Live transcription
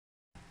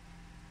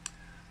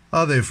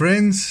Hi there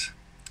friends,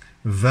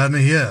 Werner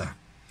here.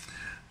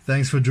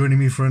 Thanks for joining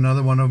me for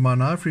another one of my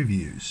knife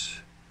reviews.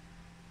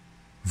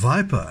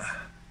 Viper.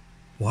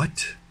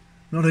 What?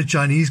 Not a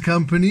Chinese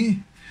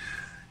company?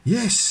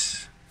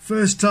 Yes,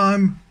 first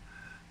time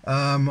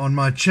on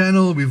my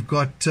channel. We've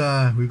got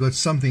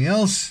something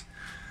else,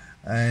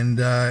 and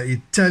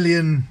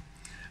Italian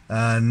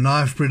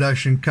knife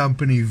production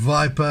company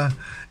Viper,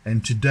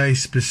 and today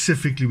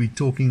specifically we're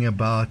talking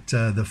about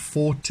the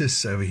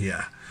Fortis over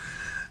here.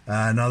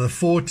 Now the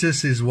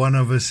Fortis is one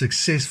of a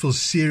successful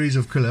series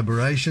of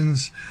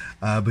collaborations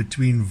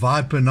between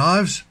Viper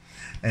Knives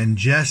and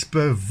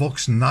Jasper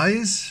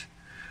Voxnijs.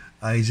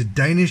 He's a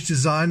Danish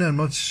designer. I'm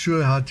not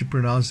sure how to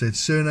pronounce that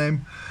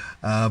surname,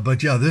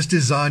 but yeah, this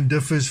design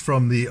differs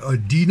from the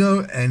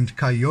Odino and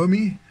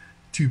Kayomi,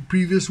 two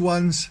previous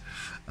ones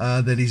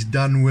that he's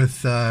done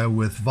with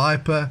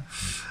Viper,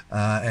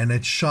 and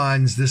it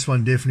shines. This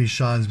one definitely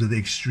shines with the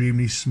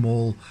extremely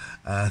small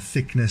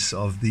thickness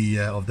of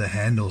the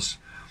handles.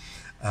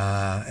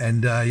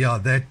 Yeah,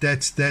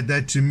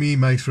 that to me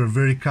makes for a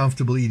very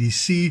comfortable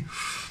EDC,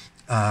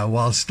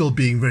 while still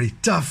being very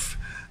tough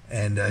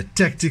and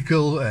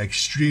tactical,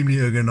 extremely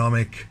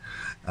ergonomic.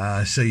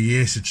 So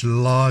yes, it's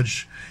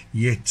large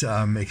yet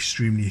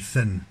extremely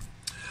thin.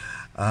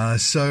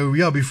 So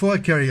yeah, before I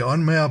carry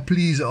on, may I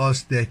please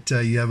ask that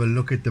you have a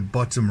look at the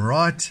bottom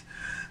right.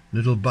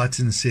 Little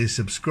button says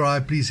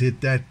subscribe. Please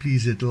hit that.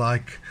 Please hit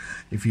like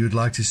if you would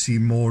like to see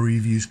more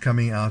reviews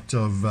coming out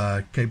of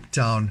Cape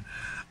Town,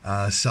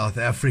 South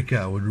Africa.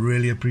 I would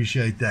really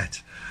appreciate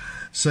that.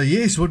 So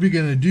yes, what we're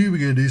going to do, we're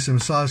going to do some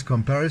size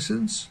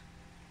comparisons.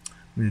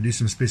 We're going to do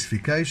some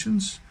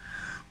specifications.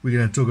 We're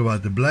going to talk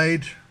about the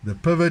blade, the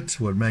pivot,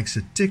 what makes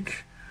it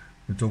tick.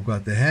 We'll talk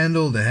about the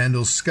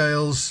handle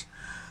scales,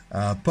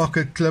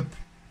 pocket clip,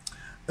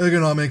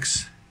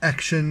 ergonomics,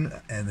 action,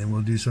 and then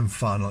we'll do some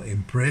final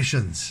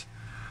impressions.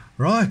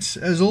 Right,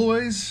 as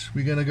always,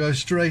 we're going to go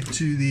straight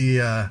to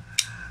the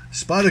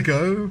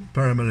Spyderco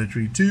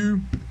Paramilitary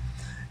 2.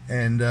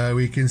 And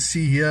we can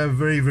see here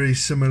very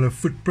similar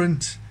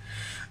footprint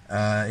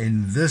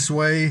in this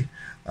way,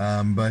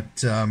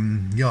 but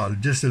yeah,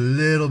 just a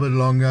little bit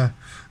longer.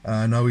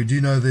 Now we do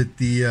know that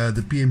the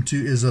PM2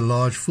 is a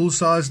large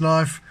full-size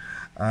knife.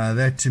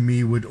 That to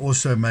me would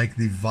also make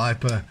the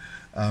Viper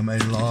a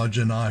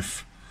larger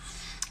knife.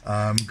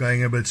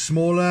 Going a bit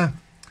smaller,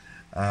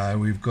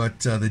 we've got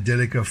the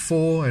Delica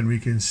 4, and we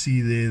can see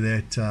there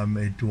that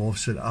it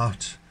dwarfs it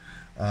out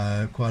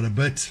quite a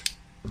bit.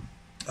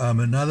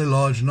 Another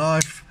large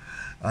knife.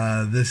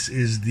 This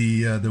is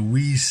the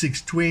WE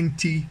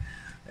 620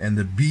 and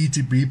the B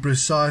to be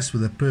precise,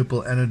 with the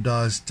purple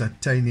anodized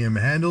titanium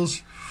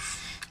handles,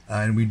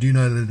 and we do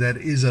know that that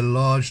is a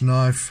large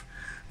knife,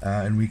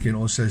 and we can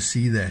also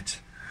see that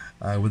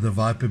with the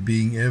Viper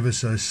being ever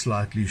so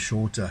slightly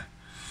shorter.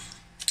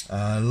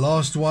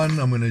 Last one,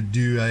 I'm going to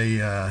do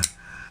a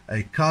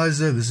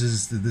Kaiser. This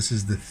is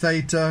the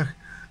Theta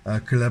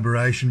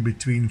collaboration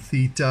between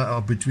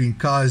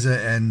Kaiser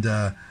and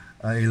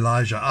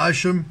Elijah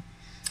Isham,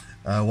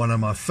 one of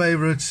my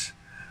favorites,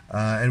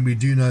 and we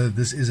do know that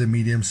this is a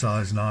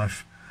medium-sized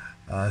knife,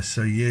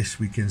 so yes,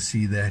 we can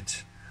see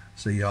that.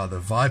 So yeah, the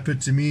Viper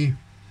to me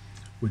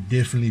would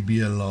definitely be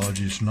a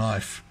largish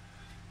knife.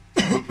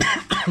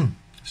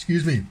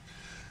 Excuse me.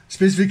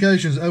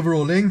 Specifications: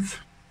 overall length,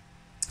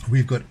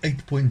 we've got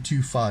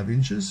 8.25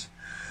 inches.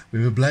 We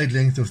have a blade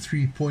length of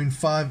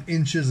 3.5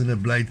 inches and a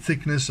blade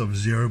thickness of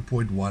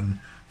 0.15.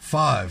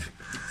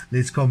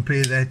 Let's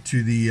compare that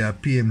to the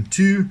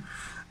PM2,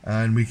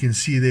 and we can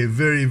see they're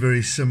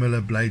very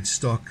similar blade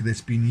stock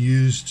that's been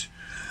used.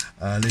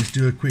 Let's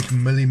do a quick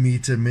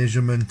millimeter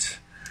measurement,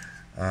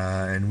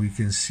 and we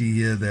can see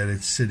here that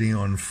it's sitting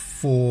on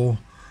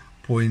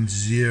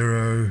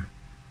 4.0.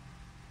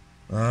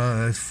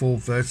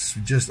 That's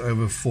just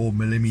over 4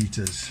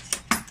 millimeters.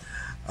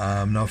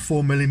 Now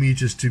 4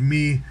 millimeters to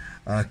me,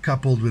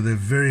 coupled with a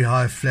very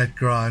high flat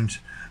grind,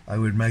 I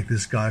would make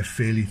this guy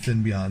fairly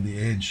thin behind the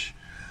edge.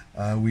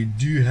 We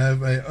do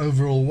have an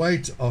overall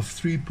weight of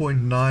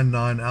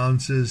 3.99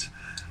 ounces,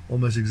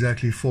 almost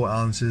exactly 4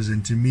 ounces,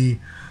 and to me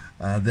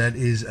that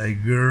is a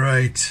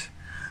great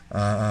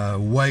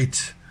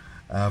weight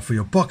for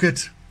your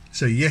pocket.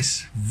 So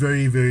yes,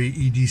 very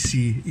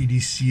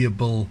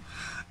EDCable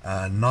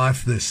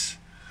knife this.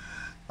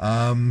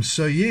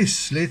 So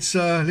yes, let's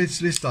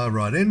dive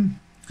right in.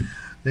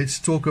 Let's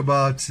talk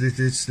about,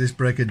 let's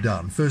break it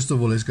down. First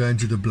of all, let's go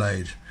into the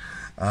blade.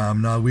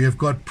 Now we have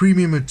got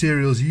premium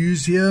materials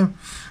used here.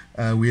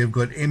 We have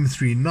got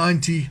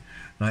M390.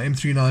 Now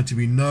M390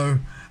 we know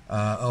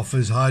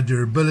offers high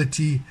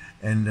durability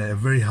and a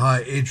very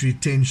high edge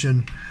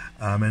retention,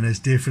 and it's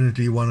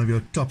definitely one of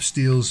your top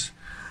steels.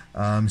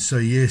 So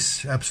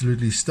yes,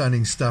 absolutely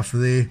stunning stuff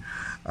there.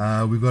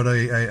 We've got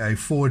a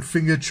forward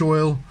finger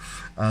choil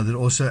that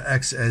also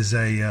acts as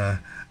a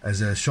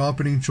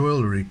sharpening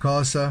choil, or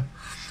recasa.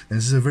 And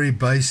this is a very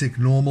basic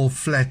normal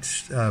flat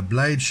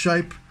blade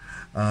shape.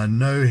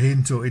 No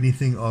hint or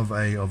anything of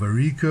a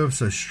recurve,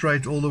 so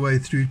straight all the way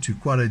through to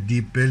quite a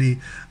deep belly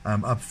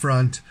up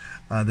front.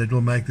 That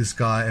will make this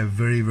guy a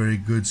very, very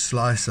good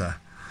slicer.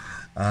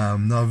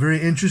 Now,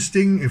 very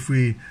interesting, if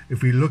we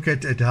look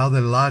at how the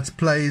light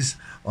plays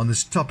on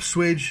this top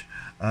swedge,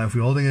 if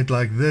we're holding it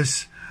like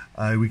this,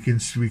 we can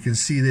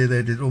see there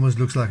that it almost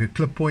looks like a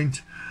clip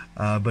point,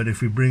 but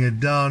if we bring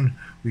it down,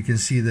 we can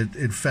see that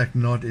in fact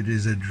it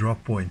is a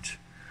drop point.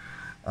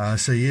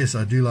 So yes,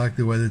 I do like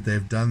the way that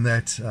they've done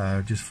that,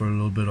 just for a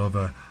little bit of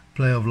a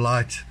play of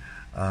light,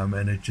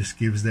 and it just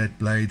gives that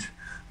blade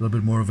a little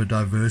bit more of a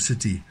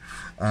diversity.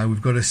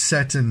 We've got a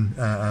satin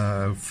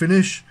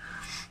finish,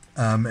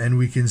 and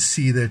we can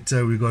see that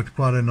we've got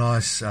quite a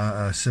nice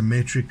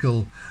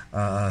symmetrical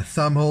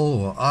thumb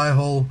hole or eye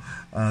hole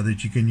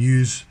that you can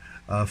use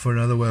for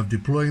another way of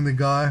deploying the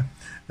guy,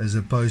 as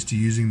opposed to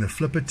using the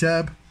flipper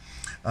tab.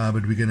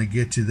 But we're going to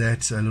get to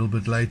that a little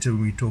bit later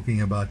when we're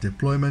talking about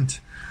deployment.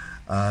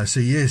 So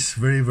yes,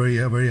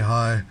 very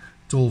high,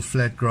 tall,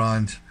 flat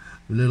grind.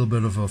 A little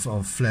bit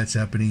of flats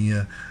happening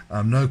here.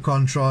 No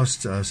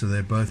contrast, so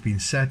they've both been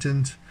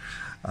satined.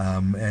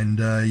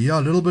 Yeah,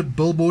 a little bit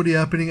billboardy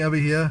happening over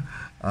here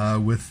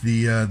with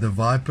the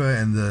Viper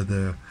and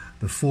the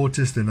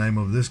Fortis, the name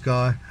of this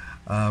guy.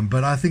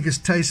 But I think it's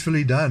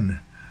tastefully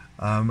done.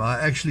 I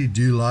actually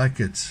do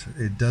like it.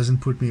 It doesn't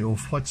put me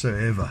off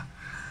whatsoever.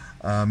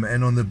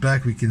 And on the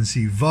back we can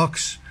see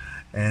Vox,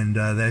 and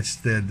that's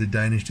the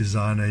Danish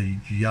designer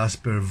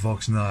Jasper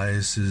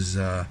Voxnaes'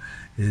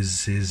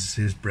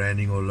 his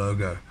branding or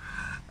logo.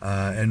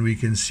 And we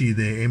can see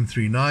their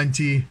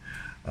M390,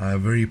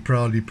 very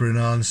proudly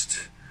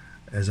pronounced,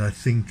 as I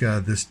think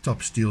this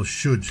top steel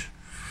should.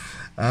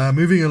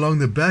 Moving along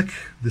the back,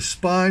 the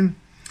spine,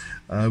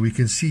 we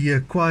can see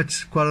here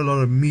quite a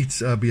lot of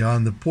meat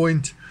behind the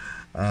point.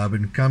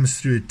 When it comes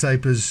through, it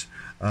tapers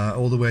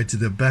all the way to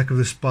the back of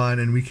the spine,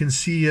 and we can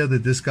see here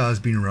that this guy's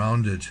been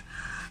rounded.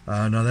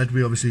 Now that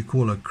we obviously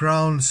call a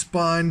crown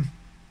spine,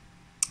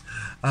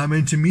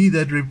 and to me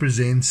that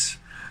represents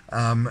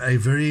a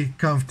very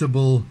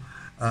comfortable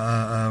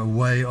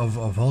way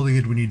of holding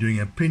it when you're doing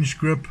a pinch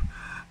grip,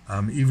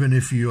 even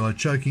if you are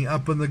choking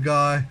up on the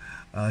guy,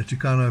 to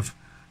kind of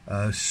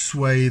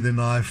sway the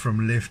knife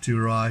from left to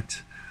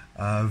right.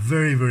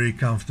 Very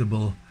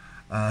comfortable.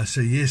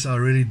 So yes, I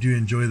really do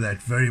enjoy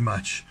that very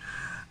much.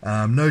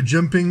 No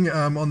jimping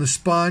on the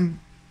spine,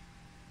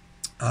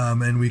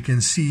 and we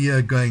can see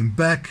here going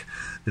back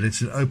that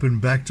it's an open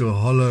back to a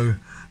hollow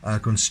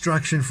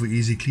construction for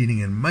easy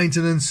cleaning and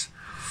maintenance.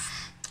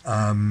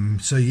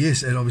 So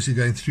yes, and obviously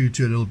going through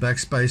to a little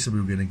backspace, and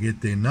we're going to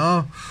get there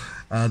now.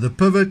 The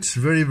pivot,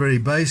 very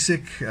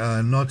basic,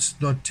 not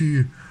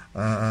too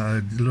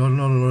not a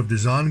lot of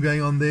design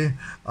going on there.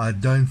 I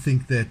don't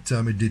think that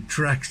it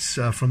detracts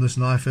from this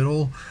knife at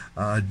all.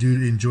 I do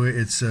enjoy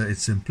its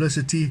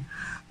simplicity.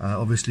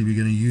 Obviously we're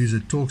going to use a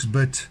Torx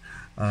bit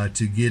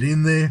to get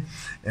in there,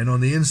 and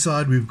on the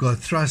inside we've got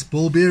thrust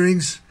ball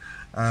bearings,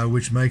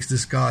 which makes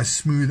this guy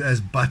smooth as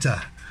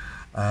butter.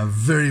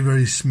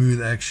 Very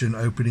smooth action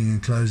opening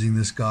and closing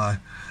this guy.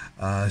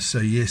 So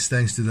yes,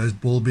 thanks to those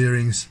ball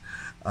bearings.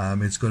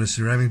 It's got a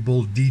ceramic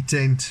ball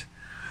detent,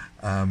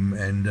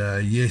 and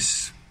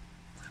yes,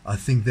 I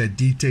think that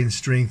detent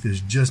strength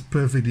is just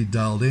perfectly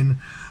dialed in.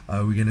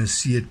 We're going to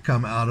see it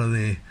come out of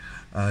there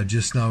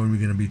just now when we're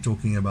going to be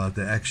talking about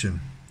the action.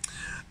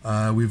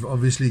 We've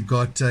obviously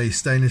got a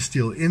stainless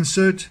steel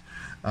insert,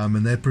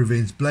 and that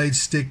prevents blade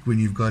stick when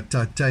you've got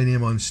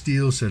titanium on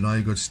steel. So now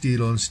you've got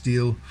steel on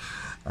steel.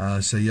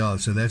 So yeah,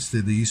 so that's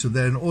the use of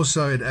that, and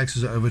also it acts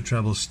as an over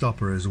travel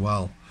stopper as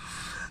well.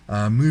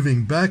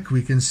 Moving back,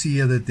 we can see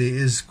here that there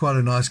is quite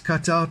a nice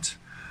cutout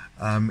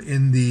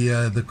in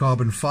the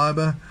carbon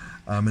fiber,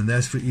 and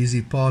that's for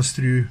easy pass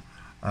through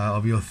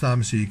of your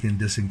thumb, so you can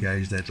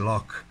disengage that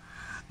lock.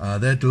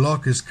 That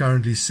lock is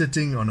currently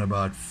sitting on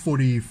about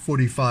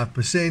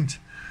 40-45%,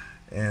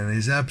 and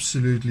there's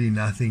absolutely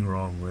nothing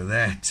wrong with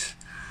that.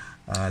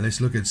 Let's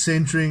look at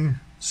centering.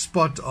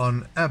 Spot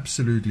on,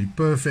 absolutely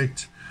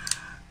perfect.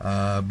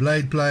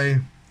 Blade play,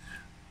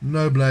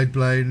 no blade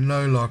play,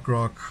 no lock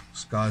rock.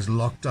 This guy's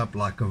locked up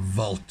like a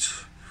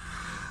vault.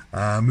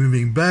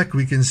 Moving back,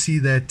 we can see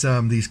that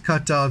these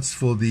cutouts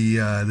for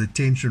the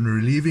tension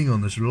relieving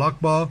on this lock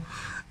bar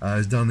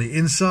is down the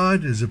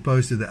inside as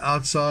opposed to the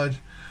outside.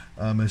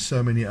 As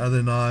so many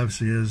other knives,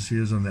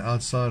 here's on the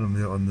outside on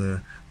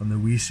the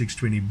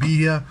W620B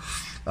here.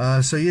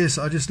 So yes,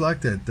 I just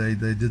like that they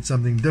did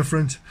something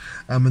different,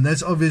 and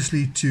that's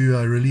obviously to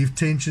relieve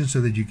tension so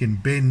that you can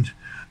bend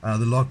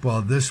the lock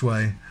bar this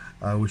way,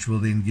 which will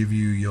then give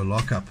you your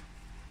lockup.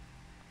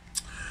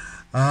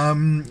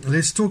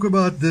 Let's talk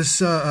about this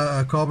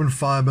carbon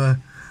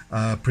fiber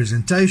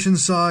presentation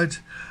side.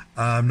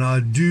 Now I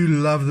do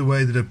love the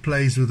way that it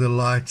plays with the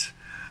light.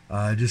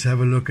 Just have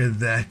a look at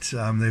that.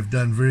 They've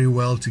done very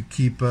well to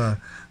keep the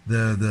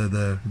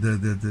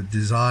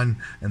design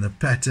and the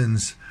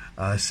patterns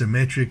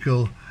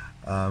symmetrical.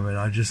 and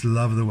I just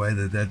love the way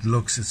that that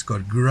looks. It's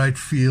got great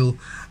feel.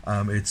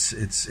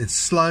 It's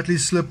slightly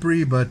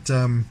slippery, but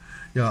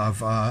yeah,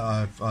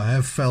 I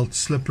have felt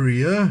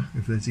slipperier,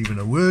 if that's even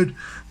a word.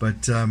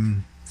 But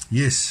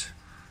yes,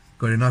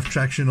 got enough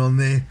traction on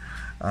there.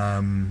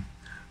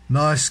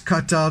 Nice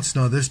cutouts.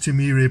 Now this to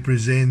me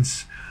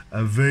represents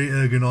a very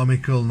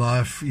ergonomical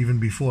knife. Even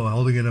before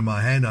holding it in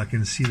my hand, I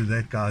can see that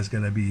that guy is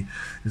going to be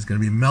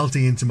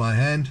melting into my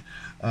hand.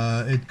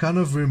 It kind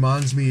of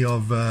reminds me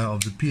of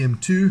the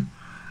PM2,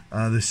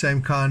 the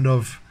same kind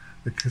of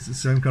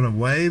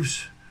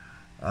waves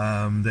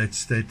that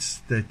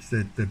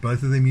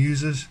both of them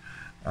uses.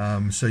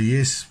 So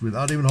yes,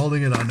 without even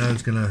holding it, I know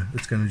it's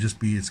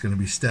gonna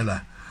be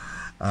stellar.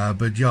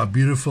 But yeah,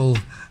 beautiful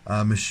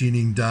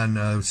machining done,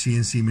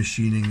 CNC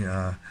machining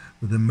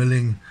with the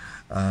milling.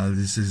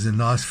 This is a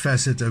nice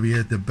facet over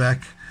here at the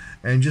back,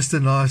 and just a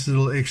nice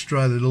little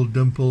extra little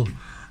dimple.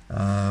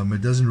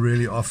 It doesn't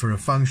really offer a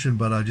function,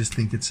 but I just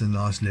think it's a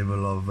nice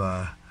level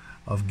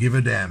of give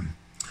a damn.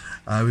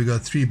 We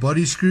got 3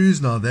 body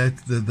screws. Now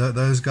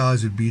those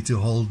guys would be to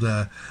hold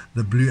the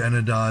blue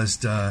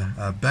anodized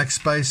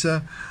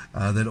backspacer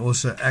that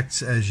also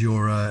acts as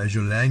your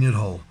lanyard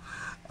hole.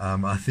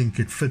 I think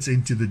it fits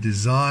into the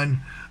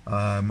design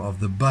of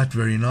the butt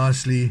very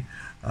nicely.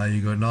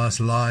 You got nice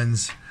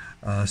lines,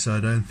 so I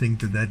don't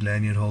think that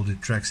lanyard hole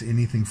detracts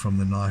anything from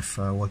the knife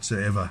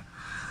whatsoever.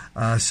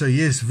 So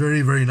yes,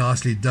 very, very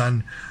nicely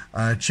done.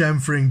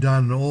 Chamfering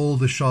done on all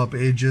the sharp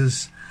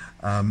edges,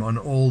 on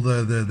all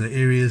the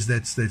areas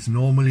that's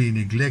normally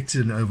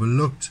neglected and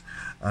overlooked.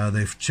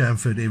 They've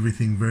chamfered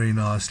everything very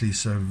nicely,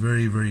 so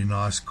very, very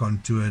nice,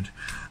 contoured,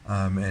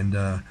 and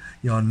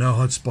yeah, no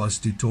hot spots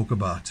to talk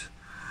about.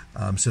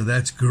 So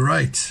that's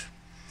great.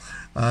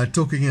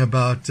 Talking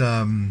about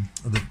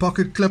the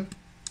pocket clip,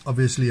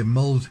 obviously a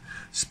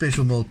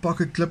special mold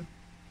pocket clip.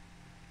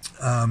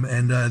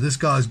 And this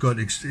guy's got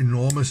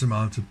enormous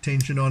amounts of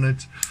tension on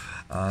it,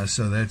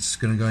 so that's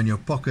going to go in your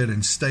pocket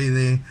and stay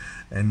there,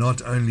 and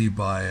not only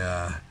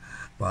by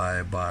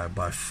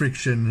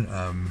friction,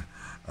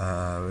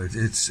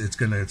 it's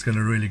going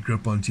to really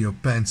grip onto your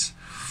pants.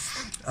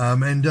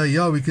 And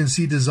yeah, we can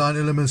see design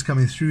elements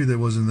coming through. There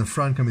was in the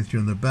front, coming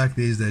through on the back.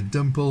 There's that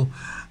dimple,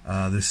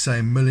 the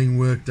same milling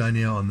work done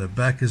here on the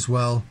back as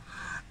well.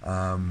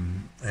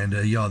 And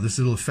yeah, this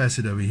little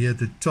facet over here at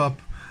the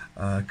top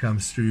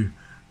comes through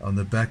on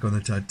the back on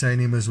the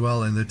titanium as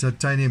well, and the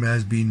titanium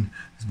has been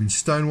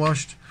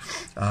stonewashed.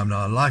 Now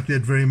I like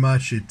that very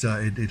much. It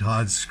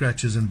hides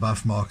scratches and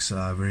buff marks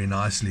very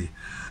nicely.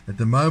 At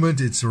the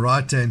moment it's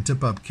right hand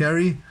tip up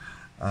carry,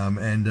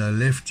 and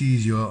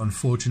lefties, you're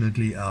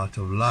unfortunately out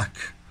of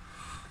luck.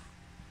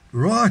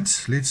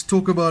 Right, let's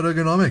talk about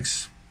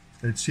ergonomics.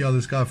 Let's see how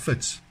this guy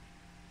fits.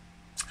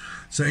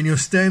 So in your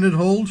standard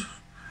hold,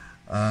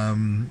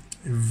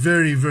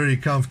 very, very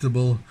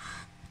comfortable.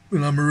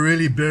 When I'm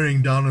really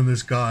bearing down on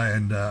this guy,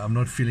 and I'm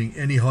not feeling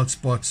any hot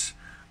spots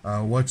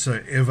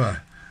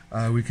whatsoever.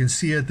 We can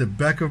see at the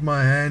back of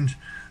my hand,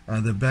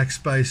 the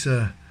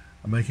backspacer,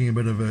 I'm making a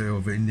bit of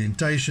an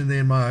indentation there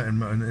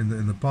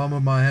in the palm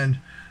of my hand,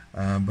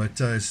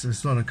 but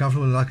it's not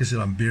uncomfortable. Like I said,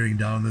 I'm bearing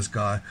down on this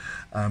guy.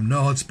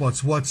 No hot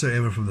spots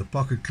whatsoever from the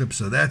pocket clip,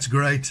 so that's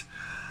great.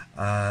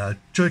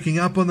 Choking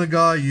up on the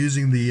guy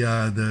using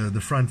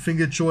the front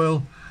finger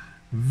choil,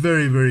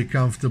 very, very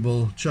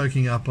comfortable.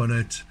 Choking up on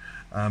it.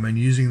 And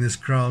using this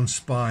crown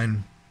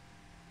spine,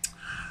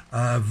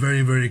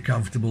 very, very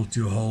comfortable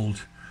to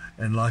hold.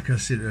 And like I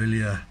said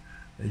earlier,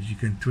 as you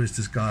can twist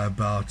this guy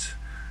about,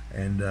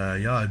 and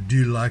yeah, I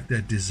do like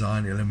that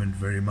design element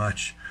very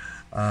much.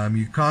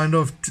 You kind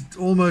of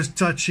almost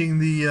touching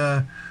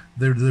the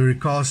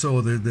ricasso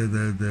or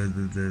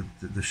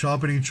the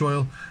sharpening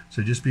choil,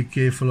 so just be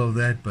careful of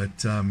that.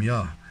 But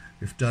yeah,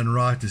 if done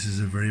right, this is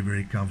a very,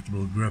 very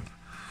comfortable grip.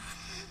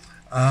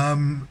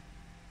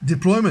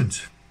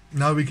 Deployment.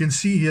 Now we can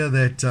see here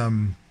that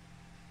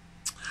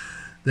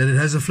that it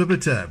has a flipper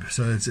tab,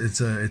 so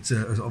it's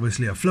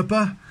obviously a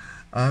flipper.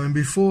 And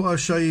before I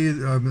show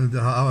you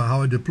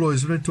how it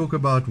deploys, I'm going to talk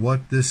about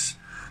what this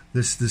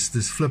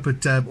flipper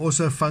tab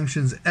also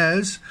functions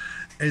as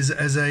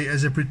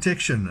a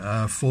protection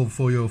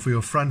for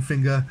your front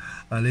finger.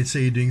 Let's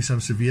say you're doing some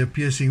severe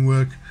piercing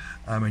work,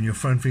 and your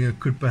front finger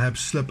could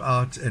perhaps slip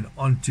out and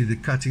onto the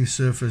cutting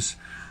surface.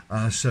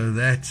 So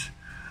that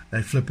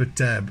flipper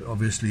tab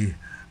obviously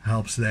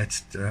helps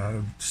that,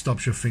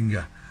 stops your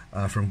finger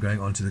from going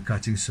onto the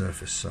cutting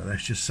surface. So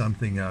that's just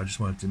something I just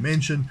wanted to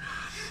mention.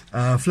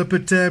 Flipper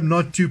tab,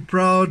 not too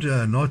proud,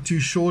 not too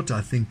short.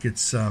 I think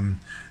it's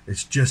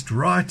just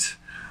right.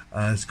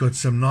 It's got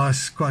some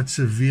nice, quite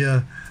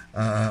severe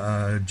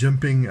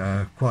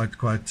jimping,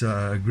 quite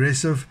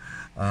aggressive,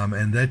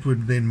 and that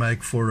would then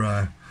make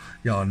for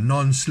yeah,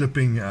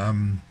 non-slipping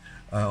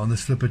on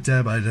this flipper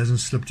tab. It hasn't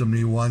slipped on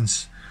me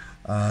once,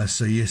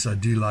 so yes, I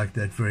do like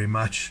that very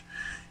much.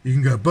 You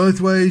can go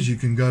both ways. You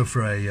can go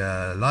for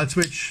a light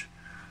switch,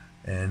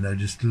 and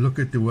just look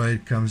at the way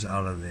it comes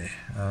out of there.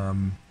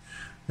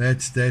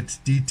 That's that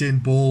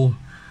D10 ball.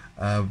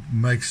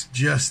 makes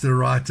just the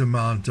right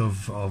amount of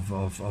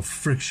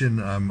friction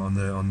on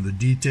the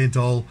detent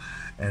hole,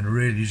 and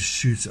really just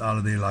shoots out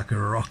of there like a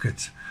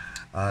rocket.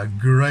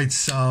 Great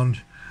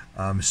sound,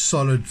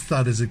 solid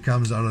thud as it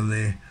comes out of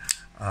there.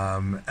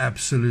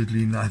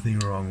 Absolutely nothing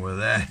wrong with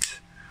that.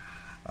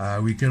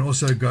 We can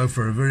also go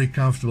for a very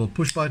comfortable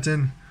push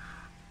button,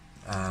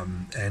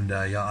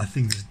 yeah, I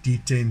think this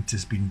detent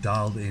has been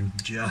dialed in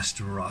just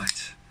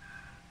right.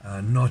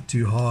 Not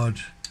too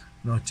hard,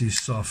 not too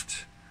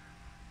soft.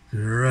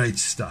 Great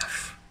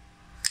stuff.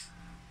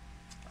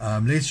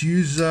 Let's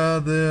use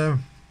the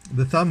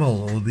thumb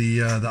hole or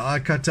the eye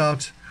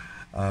cutout.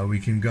 We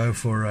can go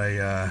for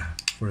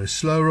a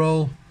slow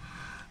roll,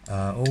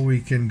 or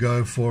we can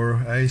go for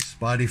a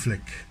spidey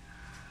flick.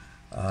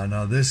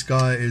 Now this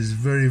guy is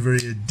very, very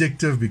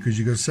addictive because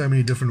you've got so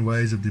many different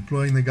ways of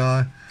deploying the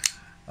guy,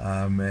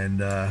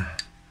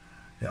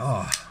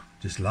 yeah,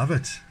 just love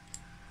it.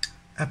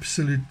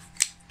 Absolute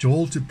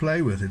joy to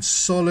play with. It's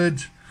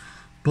solid,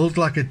 built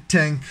like a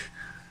tank.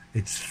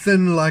 It's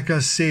thin, like I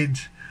said,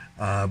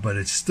 but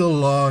it's still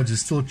large,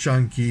 it's still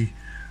chunky.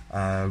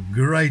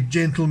 Great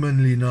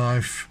gentlemanly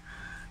knife.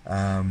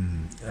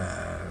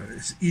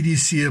 It's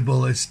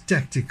EDCable, it's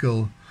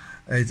tactical.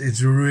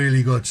 It's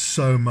really got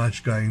so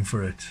much going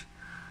for it.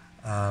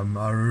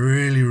 I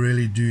really,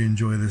 really do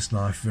enjoy this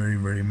knife very,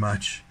 very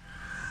much.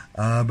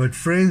 But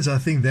friends, I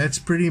think that's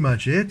pretty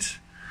much it.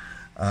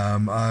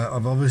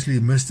 I've obviously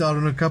missed out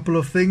on a couple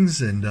of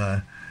things, and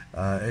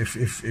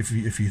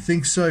if you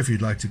think so, if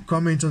you'd like to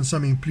comment on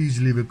something,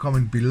 please leave a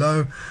comment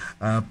below.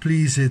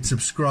 Please hit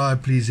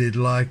subscribe, please hit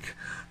like.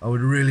 I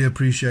would really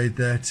appreciate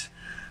that.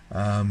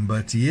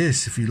 But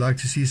yes, if you'd like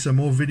to see some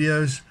more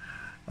videos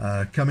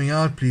coming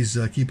out, please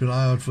keep an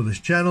eye out for this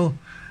channel,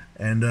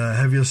 and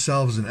have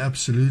yourselves an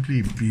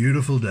absolutely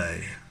beautiful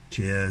day.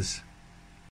 Cheers.